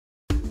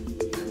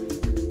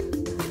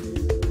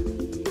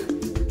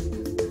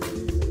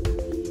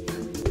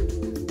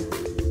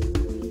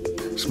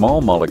Small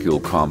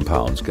molecule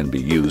compounds can be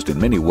used in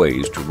many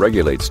ways to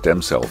regulate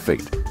stem cell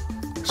fate.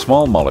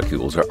 Small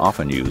molecules are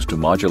often used to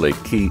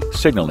modulate key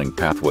signaling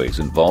pathways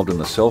involved in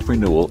the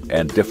self-renewal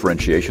and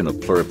differentiation of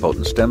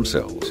pluripotent stem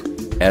cells,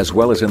 as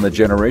well as in the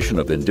generation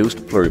of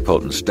induced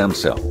pluripotent stem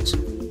cells.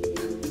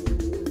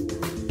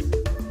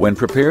 When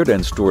prepared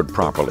and stored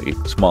properly,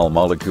 small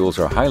molecules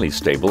are highly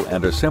stable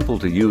and are simple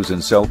to use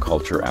in cell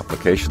culture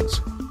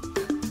applications.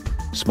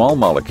 Small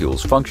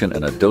molecules function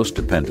in a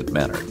dose-dependent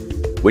manner,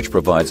 which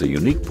provides a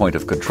unique point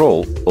of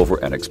control over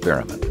an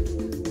experiment.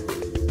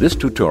 This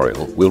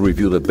tutorial will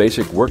review the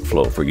basic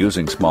workflow for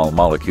using small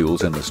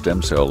molecules in the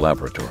stem cell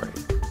laboratory.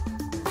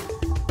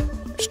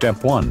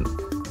 Step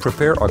 1.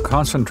 Prepare a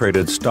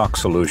concentrated stock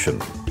solution.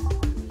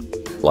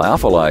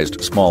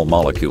 Lyophilized small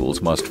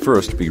molecules must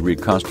first be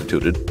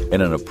reconstituted in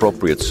an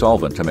appropriate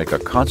solvent to make a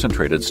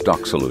concentrated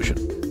stock solution.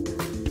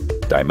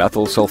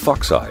 Dimethyl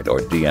sulfoxide,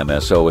 or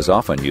DMSO, is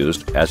often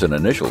used as an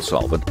initial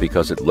solvent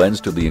because it lends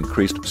to the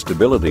increased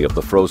stability of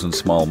the frozen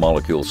small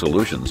molecule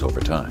solutions over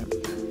time.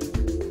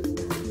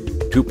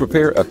 To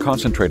prepare a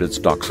concentrated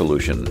stock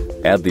solution,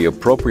 add the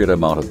appropriate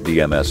amount of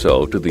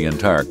DMSO to the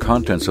entire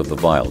contents of the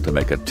vial to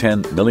make a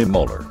 10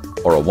 millimolar,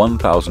 or a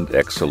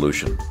 1000x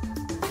solution.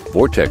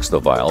 Vortex the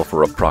vial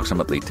for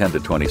approximately 10 to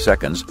 20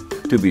 seconds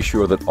to be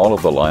sure that all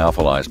of the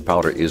lyophilized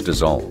powder is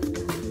dissolved.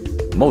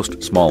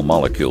 Most small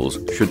molecules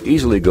should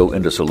easily go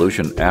into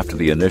solution after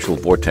the initial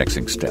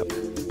vortexing step.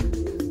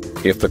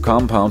 If the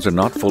compounds are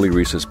not fully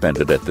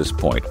resuspended at this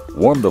point,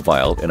 warm the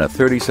vial in a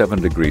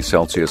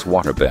 37°C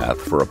water bath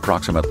for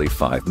approximately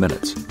 5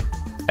 minutes.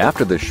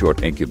 After this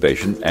short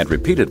incubation and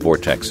repeated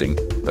vortexing,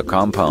 the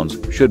compounds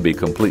should be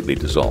completely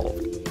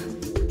dissolved.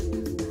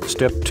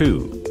 Step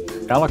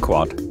 2.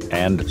 Aliquot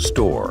and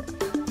store.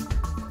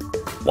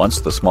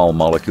 Once the small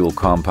molecule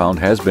compound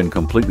has been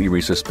completely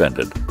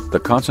resuspended, the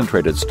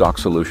concentrated stock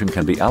solution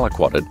can be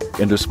aliquoted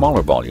into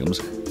smaller volumes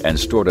and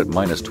stored at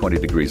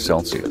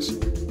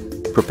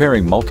 -20°C.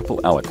 Preparing multiple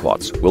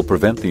aliquots will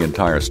prevent the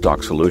entire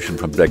stock solution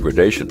from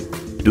degradation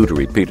due to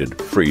repeated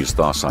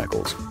freeze-thaw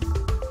cycles.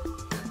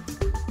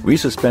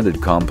 Resuspended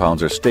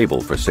compounds are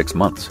stable for 6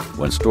 months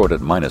when stored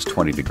at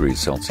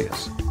 -20°C.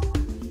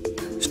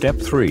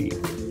 Step 3.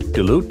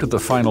 Dilute to the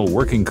final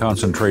working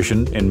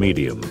concentration in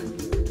medium.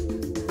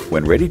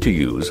 When ready to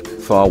use,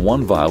 thaw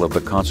 1 vial of the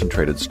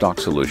concentrated stock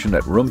solution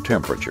at room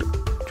temperature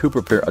to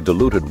prepare a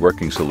diluted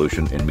working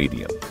solution in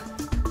medium.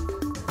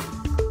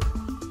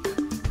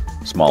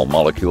 Small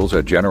molecules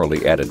are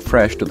generally added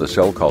fresh to the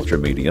cell culture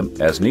medium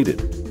as needed.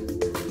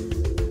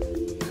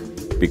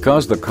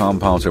 Because the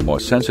compounds are more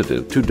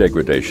sensitive to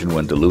degradation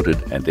when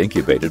diluted and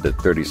incubated at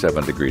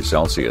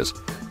 37°C,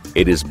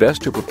 it is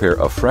best to prepare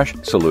a fresh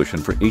solution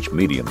for each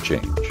medium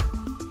change.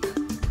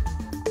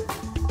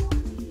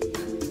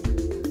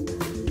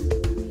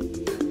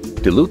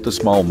 Dilute the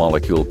small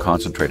molecule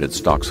concentrated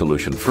stock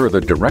solution further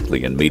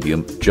directly in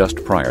medium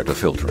just prior to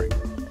filtering.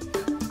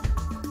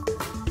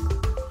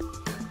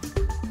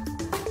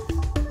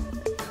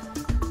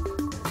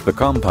 The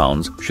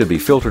compounds should be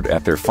filtered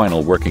at their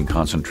final working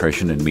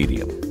concentration in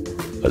medium.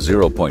 A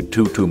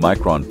 0.22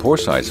 micron pore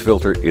size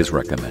filter is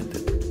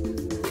recommended.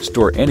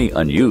 Store any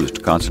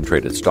unused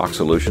concentrated stock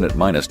solution at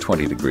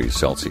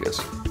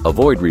 -20°C.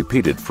 Avoid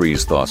repeated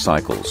freeze-thaw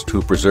cycles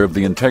to preserve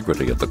the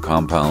integrity of the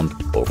compound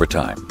over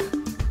time.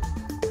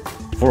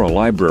 For a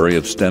library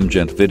of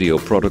StemGent video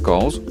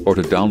protocols or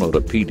to download a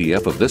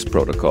PDF of this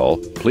protocol,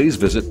 please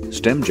visit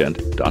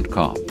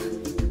stemgent.com.